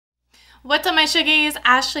What's up my Shuggies,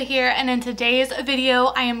 Ashley here, and in today's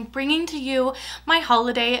video I am bringing to you my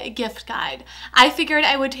holiday gift guide. I figured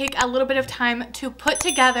I would take a little bit of time to put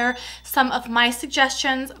together some of my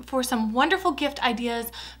suggestions for some wonderful gift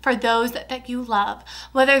ideas for those that you love.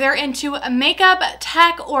 Whether they're into makeup,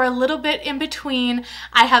 tech, or a little bit in between,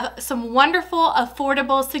 I have some wonderful,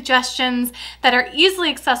 affordable suggestions that are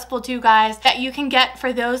easily accessible to you guys that you can get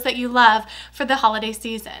for those that you love for the holiday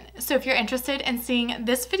season. So if you're interested in seeing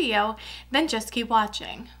this video, then just keep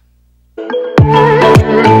watching.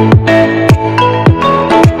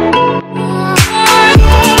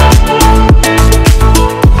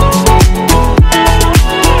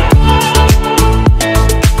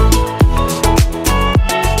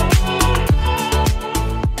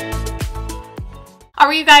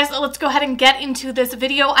 Alright you guys, let's go ahead and get into this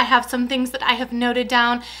video. I have some things that I have noted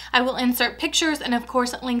down. I will insert pictures and of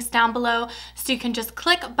course links down below so you can just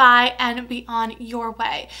click buy and be on your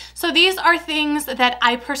way. So these are things that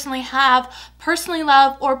I personally have, personally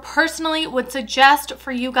love, or personally would suggest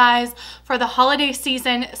for you guys for the holiday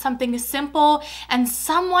season. Something simple and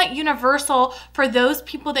somewhat universal for those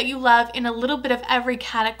people that you love in a little bit of every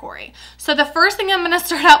category. So the first thing I'm going to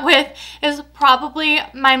start out with is probably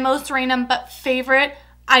my most random but favorite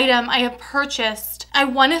item I have purchased, I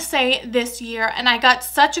want to say this year, and I got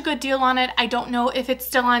such a good deal on it. I don't know if it's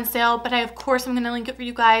still on sale, but of course I'm going to link it for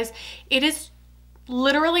you guys. It is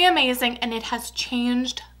literally amazing and it has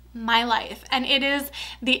changed my life, and it is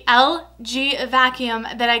the LG vacuum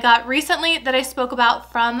that I got recently that I spoke about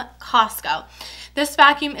from Costco. This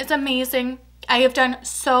vacuum is amazing. I have done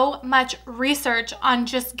so much research on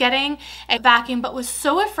just getting a vacuum, but was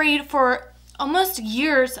so afraid for almost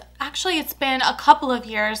years. Actually, it's been a couple of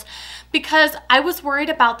years because I was worried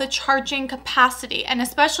about the charging capacity, and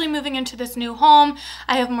especially moving into this new home,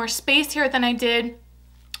 I have more space here than I did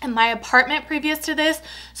in my apartment previous to this.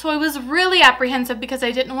 So I was really apprehensive because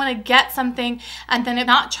I didn't want to get something and then it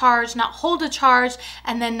not charge, not hold a charge,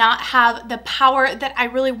 and then not have the power that I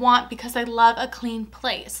really want because I love a clean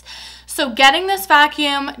place. So getting this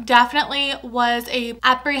vacuum definitely was a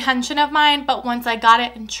apprehension of mine, but once I got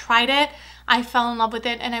it and tried it, I fell in love with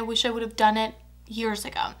it, and I wish I would have done it years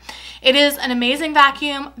ago. It is an amazing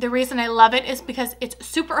vacuum. The reason I love it is because it's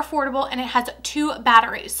super affordable and it has 2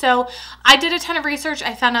 batteries. So I did a ton of research.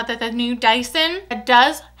 I found out that the new Dyson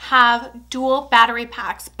does have dual battery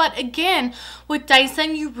packs. But again, with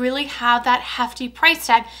Dyson, you really have that hefty price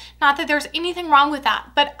tag. Not that there's anything wrong with that,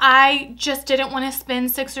 but I just didn't want to spend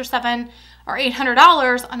 $600 or $700 or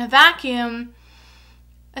 $800 on a vacuum,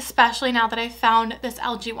 especially now that I found this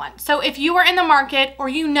LG one. So if you are in the market or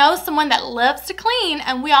you know someone that loves to clean,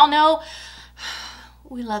 and we all know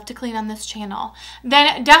we love to clean on this channel,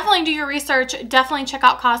 then definitely do your research. Definitely check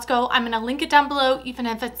out Costco. I'm going to link it down below. Even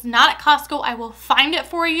if it's not at Costco, I will find it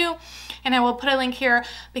for you, and I will put a link here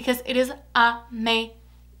because it is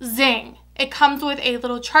amazing. It comes with a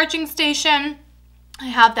little charging station. I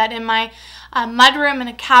have that in my mudroom in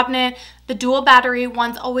a cabinet. The dual battery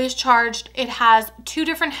one's always charged. It has 2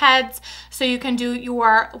 different heads, so you can do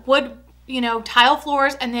your wood, tile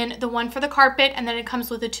floors, and then the one for the carpet, and then it comes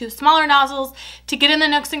with the 2 smaller nozzles to get in the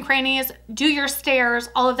nooks and crannies, do your stairs,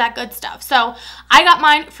 all of that good stuff. So I got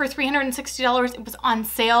mine for $360. It was on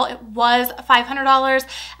sale. It was $500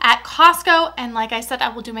 at Costco, and like I said, I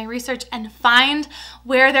will do my research and find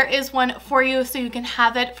where there is one for you so you can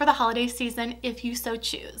have it for the holiday season if you so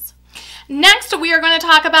choose. Next, we are going to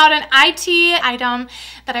talk about an IT item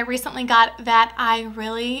that I recently got that I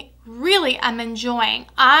really am enjoying.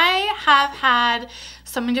 I have had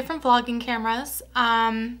so many different vlogging cameras.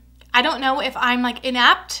 I don't know if I'm like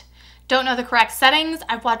inept, don't know the correct settings.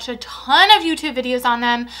 I've watched a ton of YouTube videos on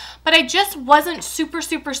them, but I just wasn't super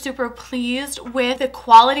pleased with the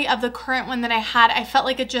quality of the current one that I had. I felt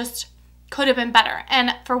like it just could have been better,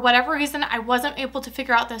 and for whatever reason I wasn't able to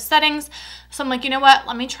figure out those settings. So I'm like, you know what,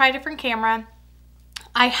 let me try a different camera.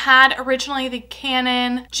 I had originally the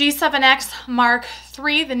Canon G7X Mark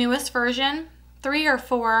III, the newest version, 3 or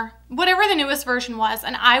 4, whatever the newest version was,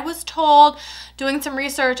 and I was told, doing some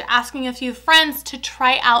research, asking a few friends, to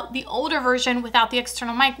try out the older version without the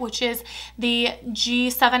external mic, which is the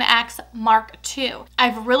G7X Mark II.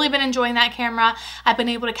 I've really been enjoying that camera. I've been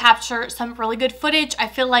able to capture some really good footage. I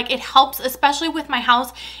feel like it helps, especially with my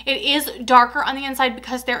house. It is darker on the inside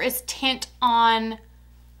because there is tint on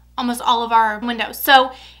almost all of our windows.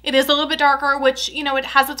 So it is a little bit darker, which, it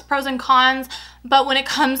has its pros and cons, but when it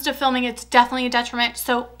comes to filming, it's definitely a detriment.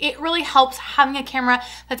 So it really helps having a camera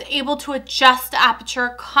that's able to adjust the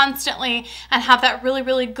aperture constantly and have that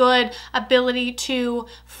really good ability to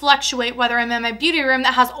fluctuate, whether I'm in my beauty room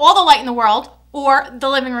that has all the light in the world, or the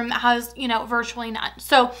living room that has, you know, virtually none.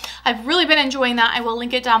 So I've really been enjoying that. I will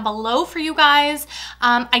link it down below for you guys.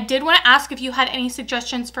 I did want to ask if you had any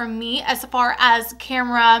suggestions for me as far as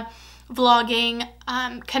camera vlogging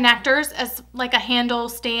connectors, as like a handle,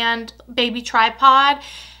 stand, baby tripod.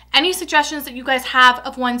 Any suggestions that you guys have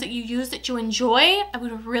of ones that you use that you enjoy, I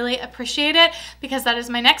would really appreciate it, because that is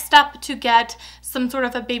my next step, to get some sort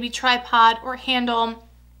of a baby tripod or handle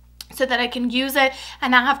so that I can use it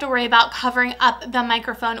and not have to worry about covering up the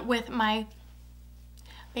microphone with my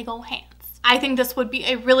big old hands. I think this would be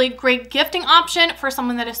a really great gifting option for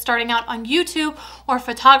someone that is starting out on YouTube or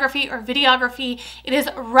photography or videography. It is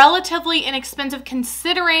relatively inexpensive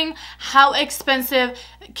considering how expensive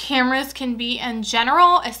cameras can be in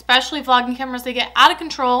general, especially vlogging cameras. They get out of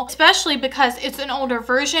control, especially because it's an older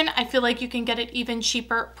version. I feel like you can get it even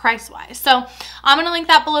cheaper price-wise. So I'm going to link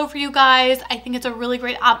that below for you guys. I think it's a really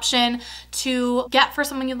great option to get for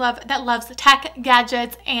someone you love that loves tech,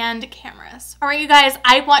 gadgets, and cameras. All right, you guys,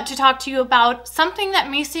 I want to talk to you about something that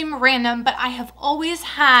may seem random, but I have always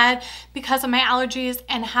had because of my allergies,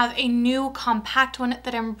 and have a new compact one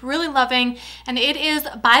that I'm really loving, and it is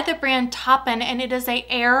by the brand Toppin, and it is a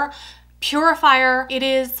air purifier. It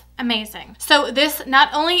is amazing. So this not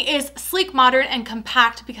only is sleek, modern, and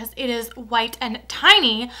compact because it is white and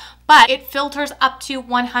tiny, but it filters up to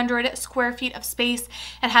 100 square feet of space.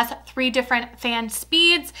 It has 3 different fan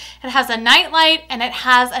speeds. It has a night light, and it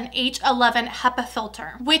has an H11 HEPA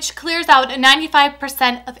filter, which clears out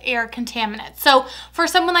 95% of air contaminants. So for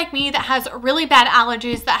someone like me that has really bad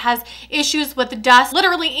allergies, that has issues with dust,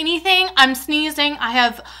 literally anything, I'm sneezing, I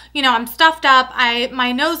have, you know, I'm stuffed up,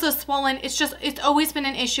 my nose is swollen, it's always been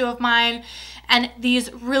an issue of mine. And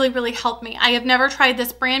these really help me. I have never tried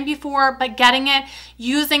this brand before, but getting it,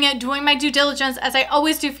 using it, doing my due diligence, as I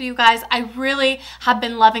always do for you guys, I really have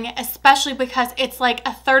been loving it, especially because it's like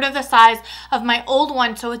 1/3 of the size of my old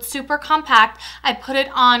one. So it's super compact. I put it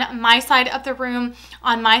on my side of the room,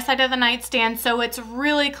 on my side of the nightstand. So it's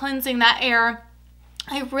really cleansing that air.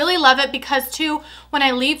 I really love it because too, when I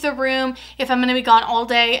leave the room, if I'm going to be gone all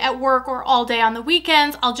day at work or all day on the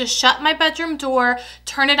weekends, I'll just shut my bedroom door,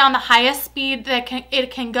 turn it on the highest speed that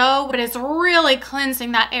it can go, but it's really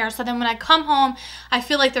cleansing that air. So then when I come home, I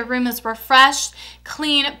feel like the room is refreshed,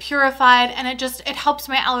 clean, purified, and it helps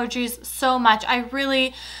my allergies so much. I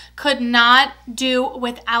really could not do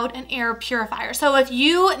without an air purifier. So if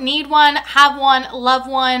you need one, have one, love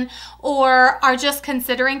one, or are just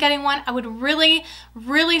considering getting one, I would really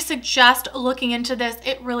suggest looking into this.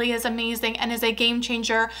 It really is amazing and is a game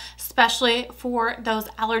changer, especially for those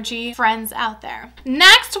allergy friends out there.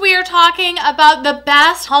 Next, we are talking about the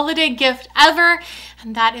best holiday gift ever,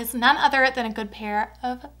 and that is none other than a good pair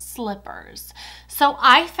of slippers. So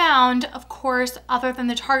I found, of course, other than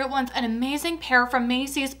the Target ones, an amazing pair from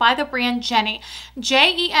Macy's by the brand Jenny,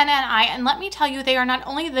 Jenni, and let me tell you, they are not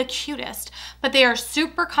only the cutest, but they are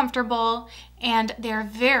super comfortable and they're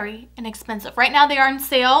very inexpensive. Right now they are on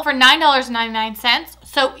sale for $9.99.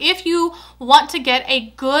 So if you want to get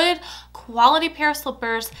a good quality pair of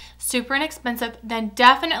slippers, super inexpensive, then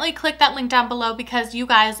definitely click that link down below, because you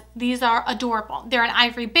guys, these are adorable. They're an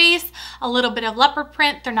ivory base, a little bit of leopard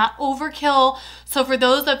print. They're not overkill. So for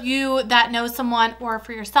those of you that know someone, or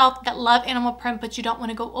for yourself, that love animal print but you don't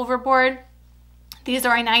want to go overboard, these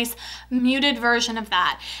are a nice muted version of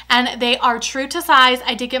that, and they are true to size.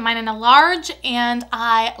 I did get mine in a large, and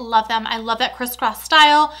I love them. I love that crisscross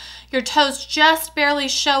style. Your toes just barely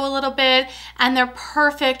show a little bit, and they're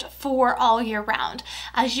perfect for all year round.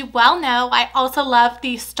 As you well know, I also love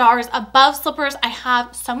the Stars Above slippers. I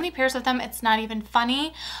have so many pairs of them, it's not even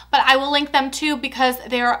funny, but I will link them too because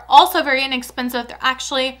they are also very inexpensive. They're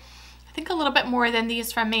actually, I think, a little bit more than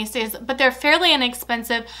these from Macy's, but they're fairly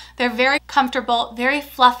inexpensive. They're very comfortable, very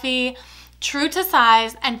fluffy, true to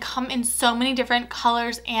size, and come in so many different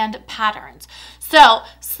colors and patterns. So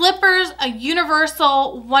slippers, a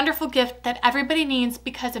universal, wonderful gift that everybody needs,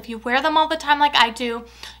 because if you wear them all the time like I do,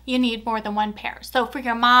 you need more than one pair. So for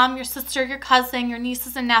your mom, your sister, your cousin, your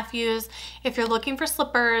nieces and nephews, if you're looking for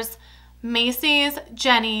slippers, Macy's,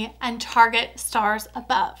 Jenny, and Target Stars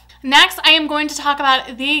Above. Next, I am going to talk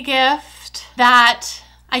about the gift that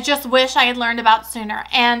I just wish I had learned about sooner.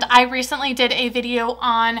 And I recently did a video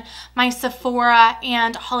on my Sephora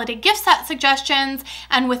and holiday gift set suggestions,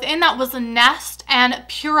 and within that was a Nest and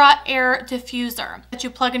Pura air diffuser that you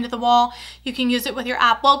plug into the wall. You can use it with your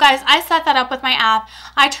app. Well, guys, I set that up with my app.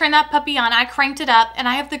 I turned that puppy on, I cranked it up, and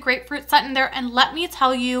I have the grapefruit scent in there, and let me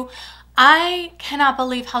tell you, I cannot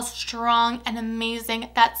believe how strong and amazing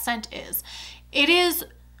that scent is. It is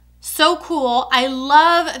So cool. I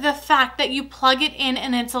love the fact that you plug it in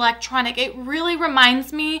and it's electronic. It really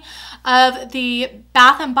reminds me of the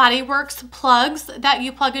Bath and Body Works plugs that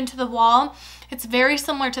you plug into the wall. It's very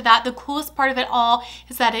similar to that. The coolest part of it all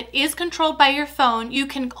is that it is controlled by your phone. You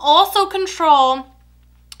can also control,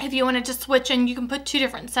 if you wanted to switch in, you can put 2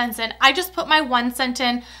 different scents in. I just put my 1 scent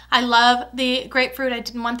in. I love the grapefruit. I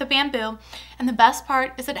didn't want the bamboo. And the best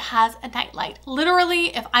part is it has a night light.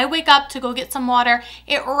 Literally, if I wake up to go get some water,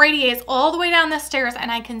 it radiates all the way down the stairs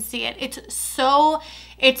and I can see it.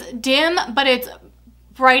 It's dim, but it's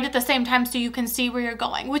bright at the same time so you can see where you're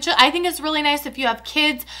going, which I think is really nice if you have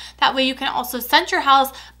kids. That way you can also scent your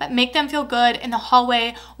house but make them feel good in the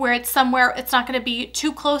hallway where it's somewhere it's not going to be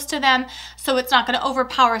too close to them, so it's not going to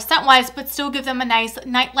overpower scent wise, but still give them a nice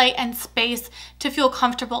nightlight and space to feel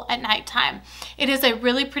comfortable at nighttime. It is a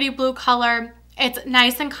really pretty blue color. It's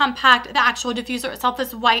nice and compact. The actual diffuser itself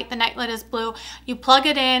is white. The nightlight is blue. You plug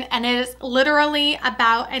it in and it is literally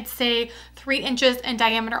about, I'd say, 3 inches in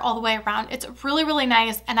diameter all the way around. It's really, really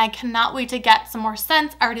nice and I cannot wait to get some more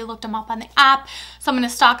scents. I already looked them up on the app, so I'm going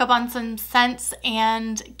to stock up on some scents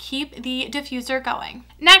and keep the diffuser going.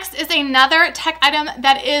 Next is another tech item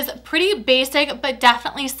that is pretty basic, but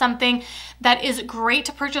definitely something that is great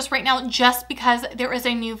to purchase right now just because there is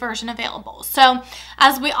a new version available. So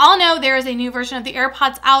as we all know, there is a new version of the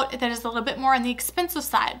AirPods out that is a little bit more on the expensive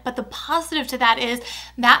side, but the positive to that is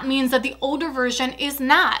that means that the older version is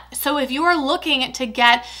not. So if you are looking to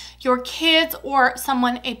get your kids or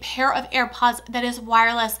someone a pair of AirPods that is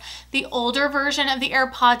wireless, the older version of the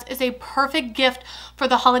AirPods is a perfect gift for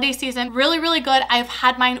the holiday season. Really, really good. I've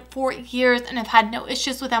had mine for years and I've had no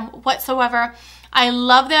issues with them whatsoever. I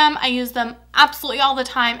love them. I use them absolutely all the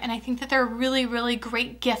time, and I think that they're a really, really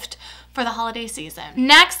great gift for the holiday season.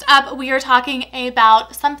 Next up, we are talking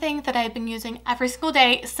about something that I've been using every single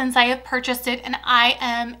day since I have purchased it, and I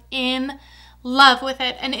am in love with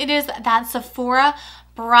it, and it is that Sephora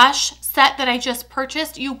brush set that I just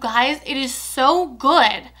purchased. You guys, it is so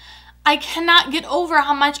good. I cannot get over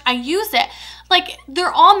how much I use it. Like,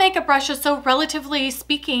 they're all makeup brushes, so relatively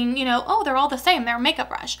speaking, you know, oh, they're all the same. They're a makeup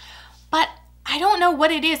brush. But I don't know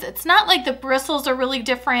what it is. It's not like the bristles are really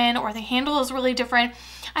different or the handle is really different.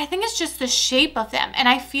 I think it's just the shape of them. And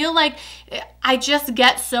I feel like I just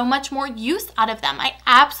get so much more use out of them. I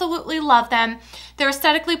absolutely love them. They're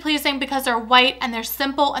aesthetically pleasing because they're white and they're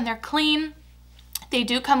simple and they're clean. They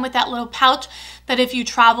do come with that little pouch that if you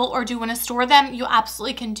travel or do want to store them, you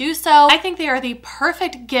absolutely can do so. I think they are the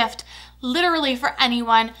perfect gift literally for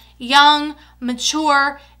anyone, young,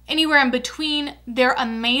 mature, anywhere in between. They're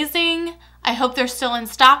amazing. I hope they're still in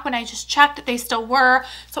stock. When I just checked, they still were.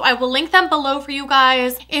 So I will link them below for you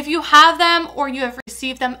guys. If you have them or you have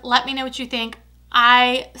received them, let me know what you think.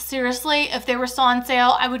 I seriously, if they were still on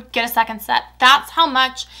sale, I would get a second set. That's how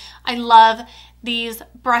much I love these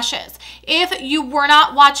brushes. If you were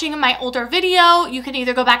not watching my older video, you can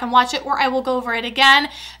either go back and watch it or I will go over it again.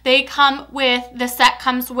 The set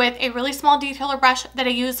comes with a really small detailer brush that I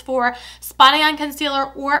use for spotting on concealer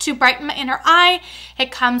or to brighten my inner eye.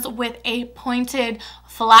 It comes with a pointed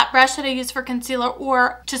flat brush that I use for concealer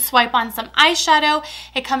or to swipe on some eyeshadow.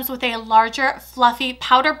 It comes with a larger fluffy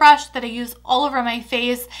powder brush that I use all over my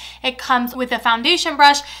face. It comes with a foundation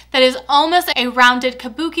brush that is almost a rounded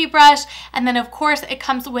kabuki brush, and then of course it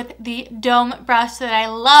comes with the dome brush that I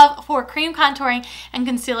love for cream contouring and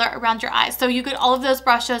concealer around your eyes. So you get all of those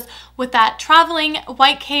brushes with that traveling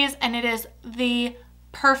white case, and it is the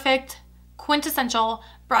perfect quintessential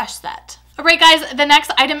brush set. All right, guys, the next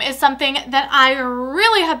item is something that I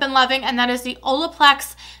really have been loving, and that is the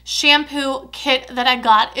Olaplex shampoo kit that I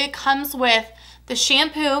got. It comes with the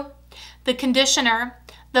shampoo, the conditioner,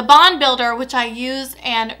 the bond builder, which I use,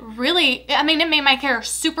 and really, I mean, it made my hair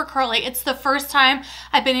super curly. It's the first time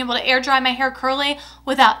I've been able to air dry my hair curly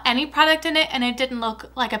without any product in it, and it didn't look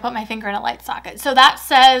like I put my finger in a light socket. So that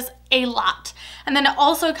says a lot. And then it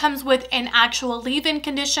also comes with an actual leave-in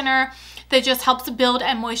conditioner that just helps build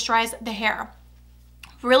and moisturize the hair.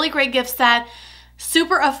 Really great gift set.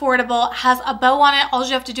 Super affordable, has a bow on it. All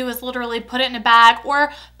you have to do is literally put it in a bag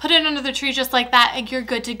or put it under the tree just like that and you're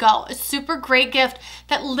good to go. A super great gift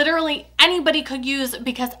that literally anybody could use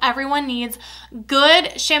because everyone needs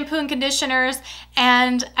good shampoo and conditioners,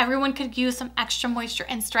 and everyone could use some extra moisture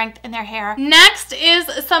and strength in their hair. Next is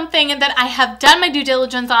something that I have done my due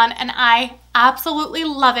diligence on and I absolutely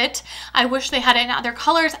love it. I wish they had it in other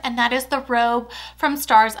colors, and that is the robe from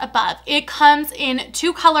Stars Above. It comes in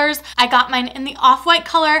 2 colors. I got mine in the off-white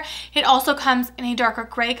color. It also comes in a darker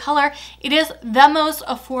gray color. It is the most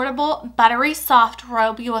affordable, buttery soft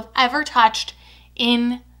robe you have ever touched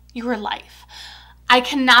in your life. I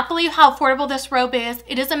cannot believe how affordable this robe is.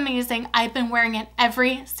 It is amazing. I've been wearing it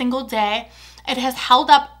every single day. It has held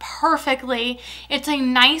up perfectly. It's a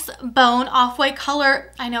nice bone off-white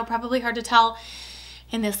color. I know, probably hard to tell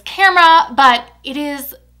in this camera, but it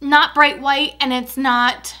is not bright white and it's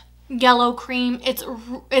not yellow cream. It's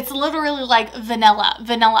literally like vanilla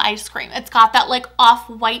ice cream. It's got that like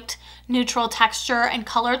off-white neutral texture and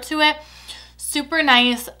color to it. Super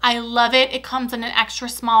nice. I love it. It comes in an extra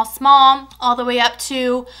small, all the way up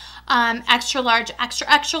to extra large,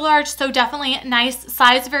 extra large. So definitely a nice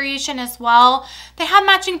size variation as well. They have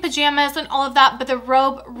matching pajamas and all of that, but the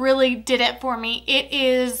robe really did it for me. It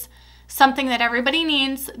is something that everybody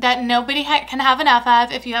needs, that nobody can have enough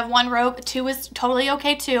of. If you have one robe, two is totally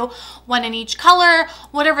okay too. One in each color,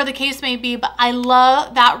 whatever the case may be. But I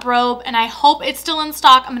love that robe and I hope it's still in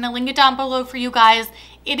stock. I'm going to link it down below for you guys.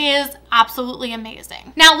 It is absolutely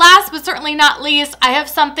amazing. Now, last but certainly not least, I have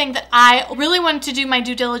something that I really wanted to do my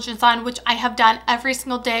due diligence on, which I have done every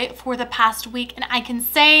single day for the past week. And I can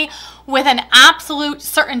say with an absolute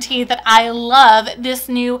certainty that I love this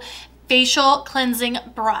new facial cleansing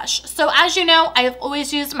brush. So as you know, I have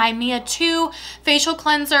always used my Mia 2 facial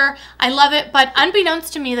cleanser. I love it, but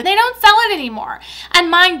unbeknownst to me, that they don't sell it anymore.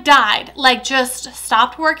 And mine died, like just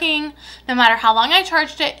stopped working. No matter how long I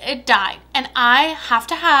charged it, it died. And I have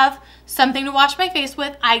to have something to wash my face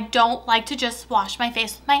with. I don't like to just wash my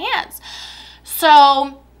face with my hands.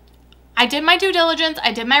 So I did my due diligence,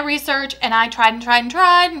 I did my research, and I tried to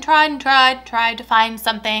find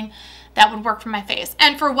something that would work for my face.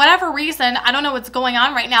 And for whatever reason, I don't know what's going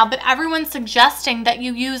on right now, but everyone's suggesting that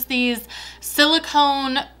you use these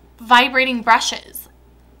silicone vibrating brushes.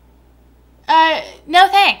 No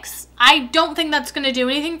thanks. I don't think that's going to do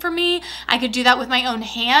anything for me. I could do that with my own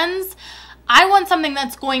hands. I want something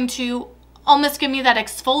that's going to almost give me that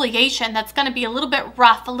exfoliation, that's going to be a little bit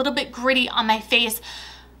rough, a little bit gritty on my face.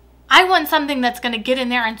 I want something that's going to get in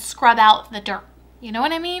there and scrub out the dirt. You know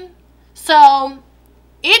what I mean? So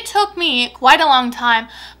it took me quite a long time,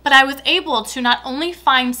 but I was able to not only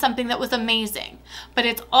find something that was amazing, but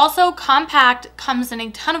it's also compact, comes in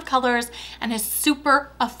a ton of colors, and is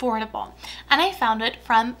super affordable. And I found it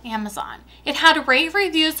from Amazon. It had rave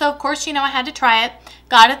reviews, so of course, you know, I had to try it.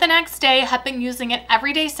 Got it the next day, have been using it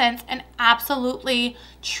every day since, and absolutely,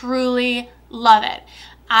 truly love it.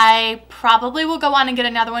 I probably will go on and get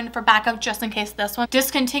another one for backup just in case this one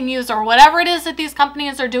discontinues or whatever it is that these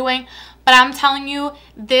companies are doing. But I'm telling you,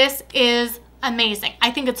 this is amazing.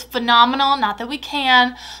 I think it's phenomenal. Not that we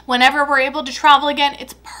can. Whenever we're able to travel again,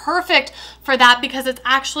 it's perfect for that because it's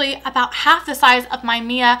actually about half the size of my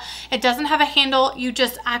Mia. It doesn't have a handle. You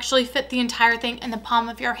just actually fit the entire thing in the palm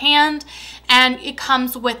of your hand. And it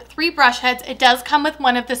comes with 3 brush heads. It does come with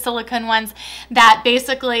one of the silicone ones that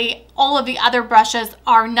basically all of the other brushes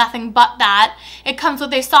are nothing but that. It comes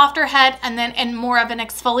with a softer head and more of an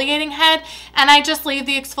exfoliating head. And I just leave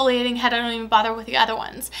the exfoliating head. I don't even bother with the other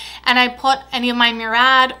ones. And I put any of my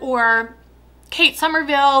Murad or Kate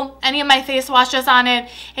Somerville, any of my face washes on it.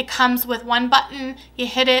 It comes with one button. You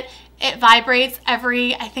hit it. It vibrates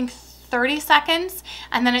every, I think, 30 seconds,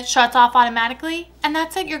 and then it shuts off automatically, and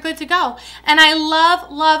that's it. You're good to go. And I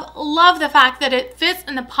love the fact that it fits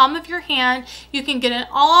in the palm of your hand. You can get in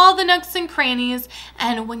all the nooks and crannies,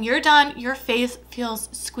 and when you're done, your face feels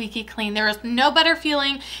squeaky clean. There is no better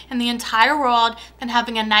feeling in the entire world than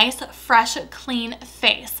having a nice, fresh, clean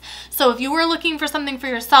face. So if you were looking for something for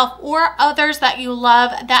yourself or others that you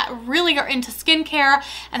love that really are into skincare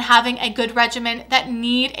and having a good regimen that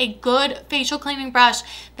need a good facial cleaning brush,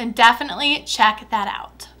 then definitely check that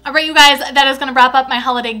out. All right, you guys, that is going to wrap up my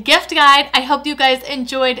holiday gift guide. I hope you guys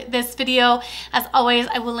enjoyed this video. As always,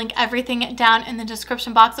 I will link everything down in the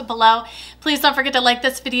description box below. Please don't forget to like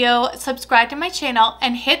this video, subscribe to my channel,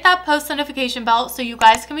 and hit that post notification bell so you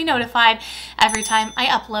guys can be notified every time I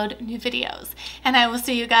upload new videos. And I will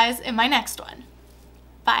see you guys in my next one.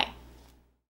 Bye.